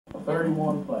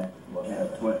31 plants. What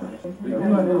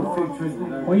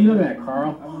are you looking at,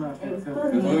 Carl?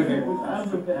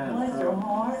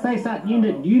 Say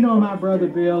something. Do you know my brother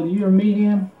Bill? You ever meet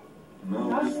him?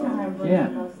 No. Yeah.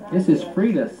 This is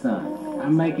Frida's son.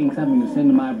 I'm making something to send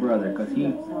to my brother because he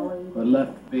would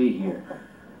love to be here.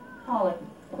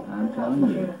 I'm telling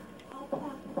you.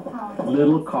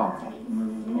 Little Carl.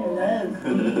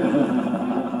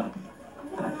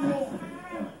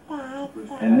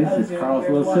 And this is Carl's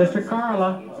little sister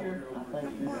Carla.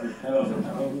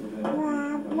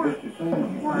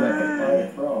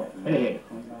 Hey.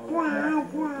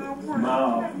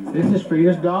 This is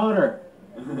Frida's daughter.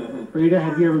 Frida,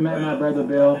 have you ever met my brother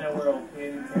Bill?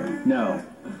 No.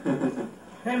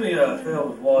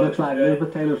 Looks like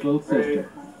Elizabeth Taylor's little sister.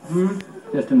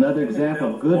 Just another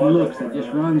example of good looks that just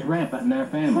runs rampant in their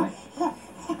family.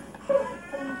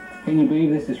 Can you believe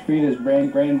this is Frida's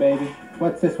grandbaby?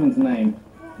 What's this one's name?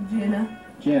 Jenna.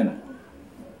 Jenna.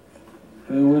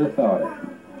 Who would have thought it?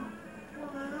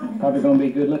 Probably going to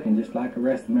be good looking, just like the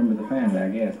rest of the members of the family, I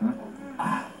guess, huh?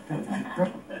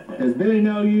 Does Billy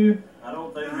know you? I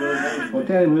don't think Billy knows me. Well,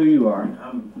 tell him who you are.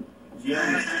 I'm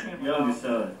Jim's youngest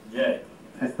son, Jay.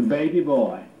 That's the baby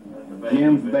boy.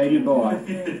 Jim's baby boy.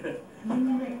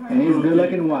 And he's a good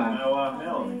looking wife. My wife,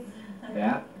 Melanie.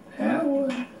 Yeah, yeah.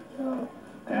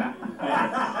 Yeah.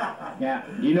 Yeah.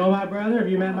 You know my brother? Have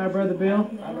you met my brother Bill?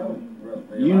 I know.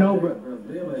 You know Well,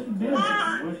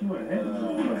 she went ahead.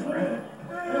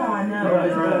 Oh, I know.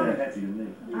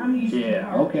 I'm used to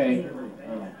Yeah, okay.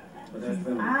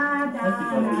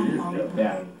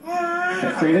 Yeah.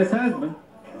 That's Frida's husband.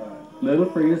 Little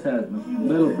Frida's husband.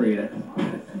 Little Frida.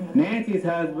 Nancy's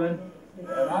husband. And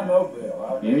I know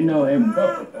Bill. You know him.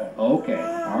 Okay,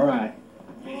 all right.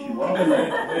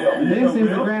 This is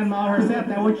the grandma herself.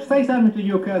 Now, would you say something to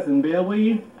your cousin Bill, will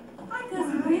you? Hi,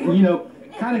 Cousin Bill. You know,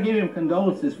 kind of give him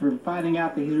condolences for finding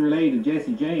out that he's related to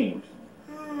Jesse James.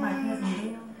 My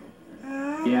cousin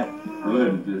Bill. Yep.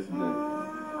 Related to this and that.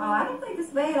 Oh, I don't think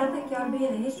it's bad. I think you ought to be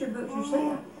in the history books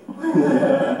yourself.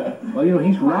 Well, you know,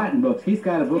 he's writing books. He's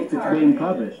got a book that's being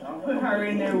published. Put her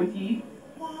in there with you.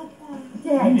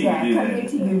 Dad, come here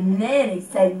to your nanny.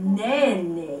 Say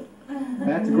nanny.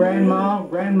 That's grandma,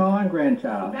 and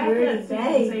grandchild. Back up so you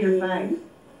can see your face.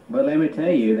 But let me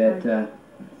tell you that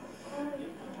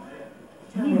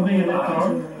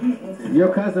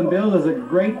your cousin Bill is a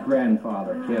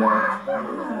great-grandfather, kiddo.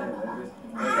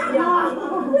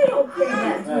 We don't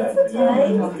care about Jesse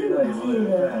James, do we, kiddo?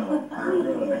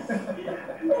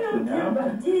 We don't care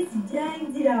about Jesse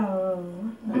James at all.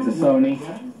 It's a Sony.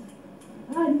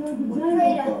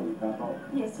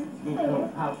 Yes, sir.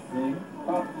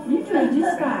 You doing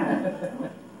just fine.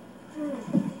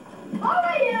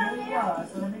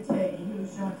 So let me tell you, he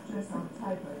was just on tape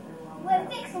right there. We're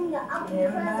fixing the oven.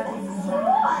 Everybody just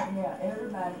laughing.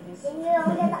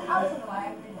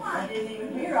 I didn't even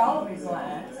hear all of his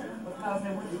laughs because they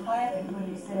were laughing when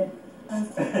he said,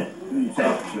 Who you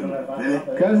talking to?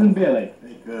 Billy? Cousin Billy.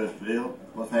 Hey, cuz, Bill.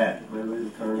 What's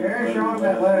happening? Here's Sean,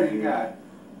 that letter you got.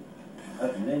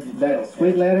 That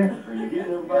sweet letter?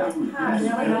 Hi,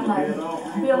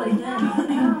 Billy Jean.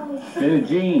 Billy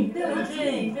Jean. Billy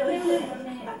Jean. Billy Jean.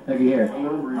 Look at here.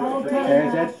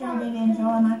 There's that.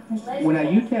 Well, now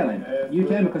you tell him. You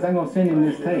tell him because I'm going to send him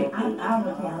this tape.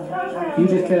 You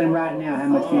just tell him right now how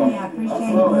much you...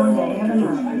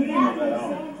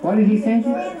 What did he send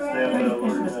you?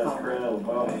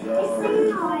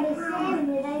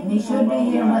 and he should be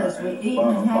here with us. We eat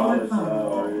and have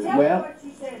fun. Well,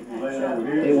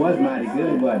 it was mighty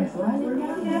good, wasn't it?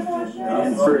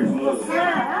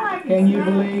 Can you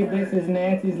believe this is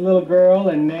Nancy's little girl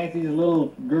and Nancy's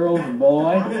little girl's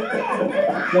boy?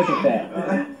 Look at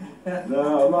that.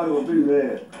 No, I'm not going to do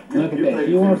that. Look at that.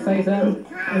 You want to say something?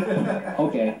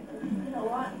 Okay.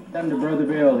 Come to Brother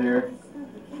Bill here.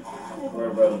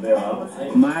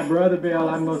 My Brother Bill,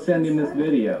 I'm going to send him this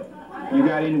video. You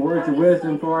got any words of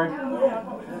wisdom for him?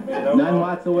 None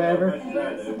whatsoever?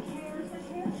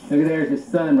 Look at there's his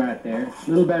son right there. A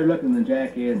little better looking than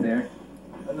Jack is there.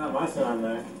 That's not my son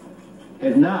there.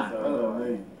 It's not.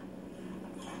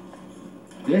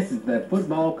 This is the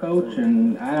football coach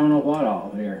and I don't know what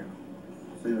all here.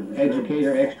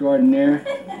 Educator extraordinaire.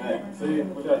 See,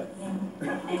 we got.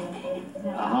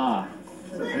 Aha.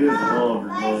 Here's the longer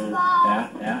one. Yeah,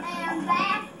 yeah. And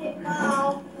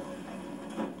basketball.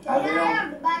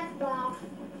 And basketball.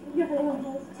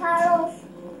 Titles.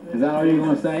 Is that all you're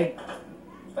going to say?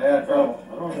 Stay out of trouble.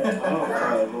 I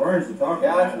don't words to talk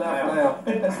Yeah, about.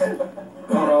 that's enough now.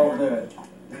 Don't overdo it.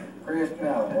 Chris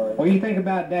Calloway. What do you think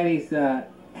about Daddy's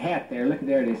hat there? Look at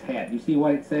there at his hat. You see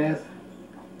what it says?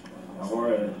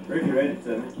 Ricky read it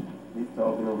to me. He's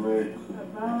talking on there.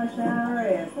 Abolish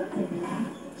IRS. That's a good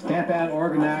one. Stamp out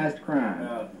organized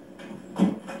crime.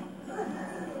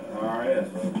 RS.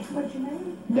 What's your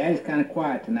name? Daddy's kind of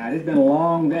quiet tonight. It's been a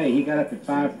long day. He got up at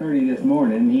 5:30 this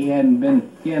morning, and he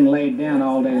hadn't laid down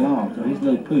all day long, so he's a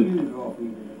little pooped.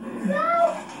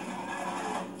 No.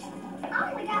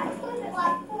 I only got to sleep at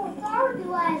like 4:30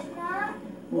 last night.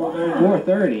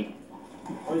 4:30.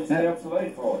 What did you stay up so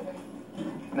late for?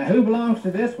 Now, who belongs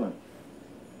to this one?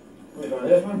 Wait, on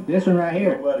this one? This one right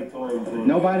here. Nobody claims him.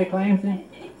 Nobody claims him?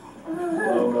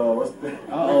 Oh no, what's the...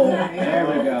 Uh-oh. There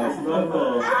we go. It's not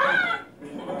mine.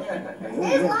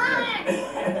 He's lying.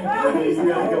 You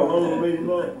gotta go home and leave him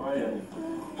up.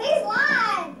 He's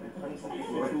lying.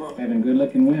 Having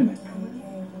good-looking women.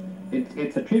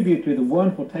 It's a tribute to the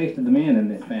wonderful taste of the men in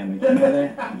this family. Do you know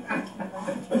that?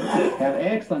 Have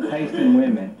excellent taste in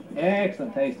women.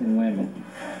 Excellent taste in women.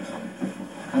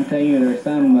 I'm telling you, there's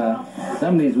some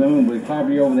of these women would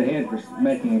clobber you over the head for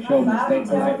making a chauvinist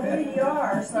statement like Who that. you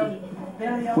are, so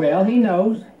Billy will... Well, he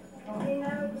knows. Oh, he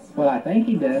knows. Well, I think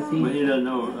he does. But he doesn't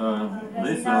know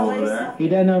Lisa over there. He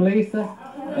doesn't know Lisa.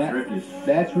 That's Ricky's.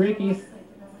 That's Ricky's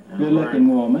good-looking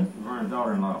woman. Laverne's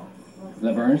daughter-in-law.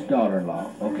 Laverne's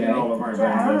daughter-in-law. Okay. Oh, Laverne's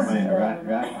daughter-in-law.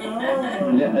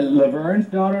 Right. Laverne's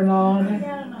daughter-in-law.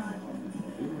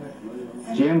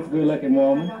 Jim's a good-looking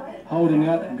woman. Holding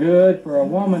up good for a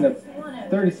woman of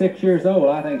 36 years old.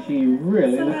 I think she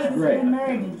really looks great.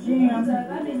 Married to Jim.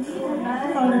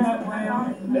 Holding up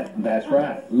well. That's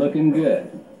right. Looking good.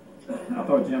 I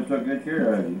thought Jim took good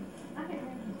care of you.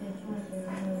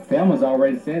 Thelma's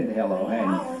already said hello, I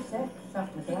hadn't always said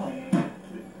something to them.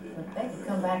 But they could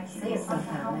come back and see us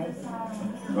sometime, maybe.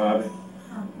 Bobby,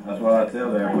 that's what I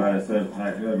tell everybody that says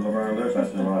how good Laverne looks. I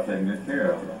said, well, I take good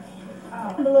care of her. A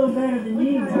little better than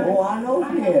you. Oh, I know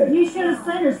she is. You should have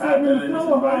seen her sitting in the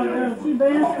floor while ago. She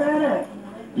bounced right up.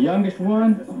 Youngest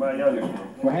one? This is my youngest one.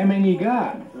 Well, how many you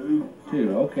got? Two.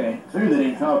 2, okay. Two that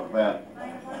he talked about.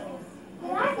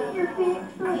 Did I get your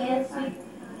picture? Yes, you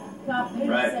got me.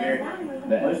 Right here.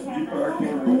 That, Did you park in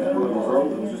the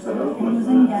road? It was just an open. He was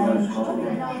engaged.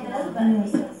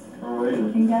 Oh,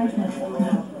 really? Engagement.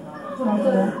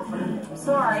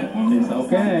 Sorry. And he was It's the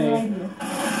okay. same lady.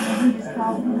 And he just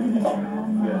called me. He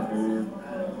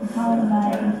called him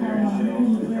back and told him he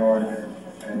couldn't get her,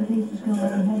 but he was just going to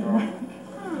let him have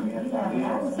it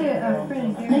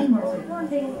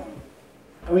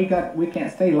back. we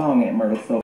can't stay long at Myrtle, so